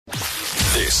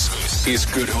This is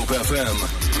Good Hope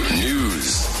FM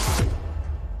News.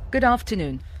 Good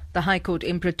afternoon. The High Court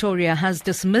in Pretoria has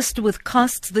dismissed with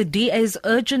costs the DA's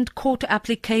urgent court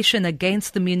application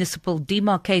against the Municipal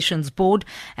Demarcations Board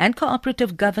and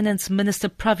Co-operative Governance Minister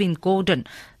Pravin Gordan.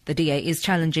 The DA is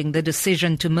challenging the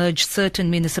decision to merge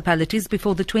certain municipalities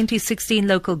before the 2016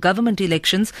 local government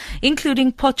elections,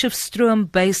 including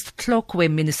Potchefstroom-based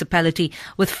Tlokwe municipality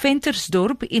with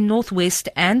Ventersdorp in northwest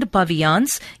and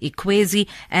Baviaans, Ikwezi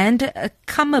and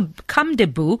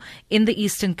Kamdebu in the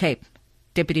Eastern Cape.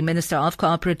 Deputy Minister of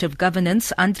Co-operative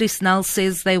Governance, Andries Nel,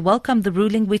 says they welcome the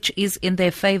ruling which is in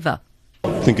their favour.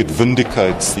 I think it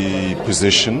vindicates the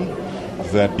position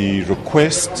that the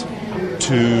request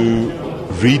to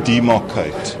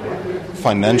redemarcate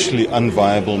financially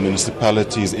unviable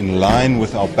municipalities in line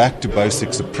with our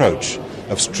back-to-basics approach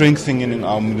of strengthening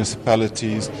our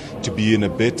municipalities to be in a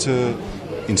better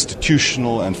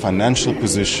institutional and financial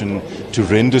position to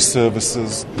render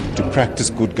services, to practice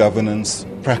good governance,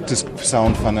 practice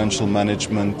sound financial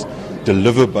management,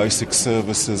 deliver basic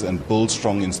services and build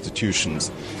strong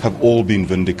institutions have all been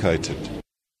vindicated.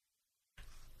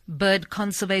 Bird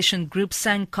conservation group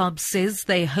Sankob says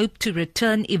they hope to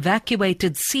return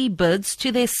evacuated seabirds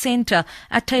to their centre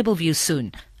at Tableview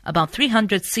soon. About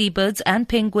 300 seabirds and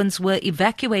penguins were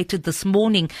evacuated this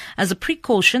morning as a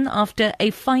precaution after a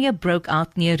fire broke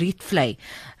out near Rietvlei.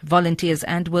 Volunteers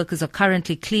and workers are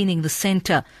currently cleaning the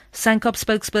centre. Sankob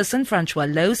spokesperson Francois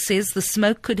Lowe says the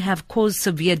smoke could have caused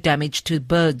severe damage to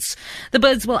birds. The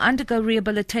birds will undergo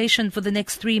rehabilitation for the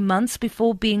next 3 months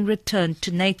before being returned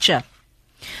to nature.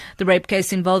 The rape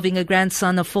case involving a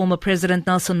grandson of former President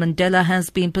Nelson Mandela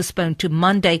has been postponed to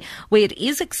Monday, where it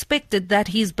is expected that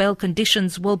his bail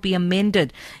conditions will be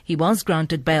amended. He was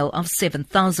granted bail of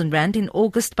 7,000 rand in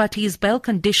August, but his bail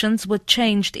conditions were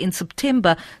changed in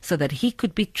September so that he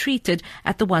could be treated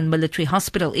at the One Military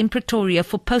Hospital in Pretoria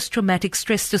for post-traumatic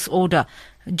stress disorder.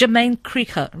 Jermaine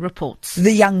Krieger reports.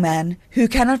 The young man, who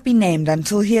cannot be named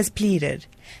until he has pleaded,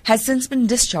 has since been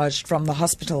discharged from the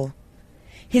hospital.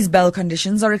 His bail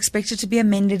conditions are expected to be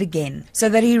amended again so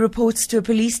that he reports to a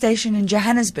police station in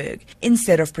Johannesburg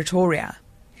instead of Pretoria.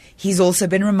 He's also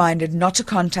been reminded not to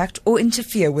contact or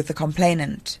interfere with the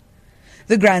complainant.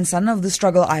 The grandson of the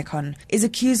struggle icon is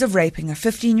accused of raping a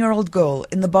 15-year-old girl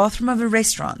in the bathroom of a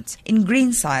restaurant in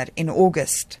Greenside in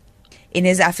August. In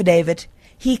his affidavit,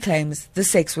 he claims the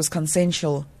sex was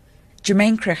consensual.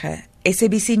 Jermaine Krieger,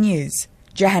 SABC News,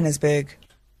 Johannesburg.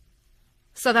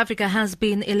 South Africa has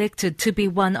been elected to be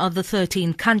one of the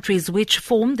 13 countries which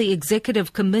form the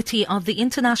Executive Committee of the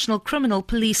International Criminal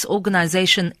Police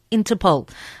Organization, Interpol.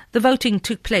 The voting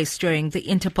took place during the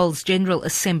Interpol's General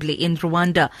Assembly in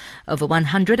Rwanda. Over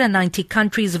 190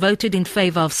 countries voted in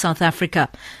favor of South Africa.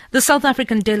 The South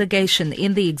African delegation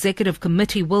in the Executive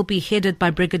Committee will be headed by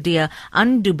Brigadier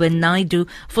Andube Naidu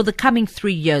for the coming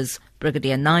 3 years.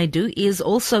 Brigadier Naidu is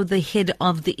also the head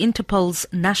of the Interpol's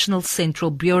National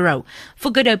Central Bureau. For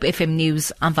Good Hope FM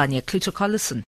News, I'm Vanya Kluter-Collison.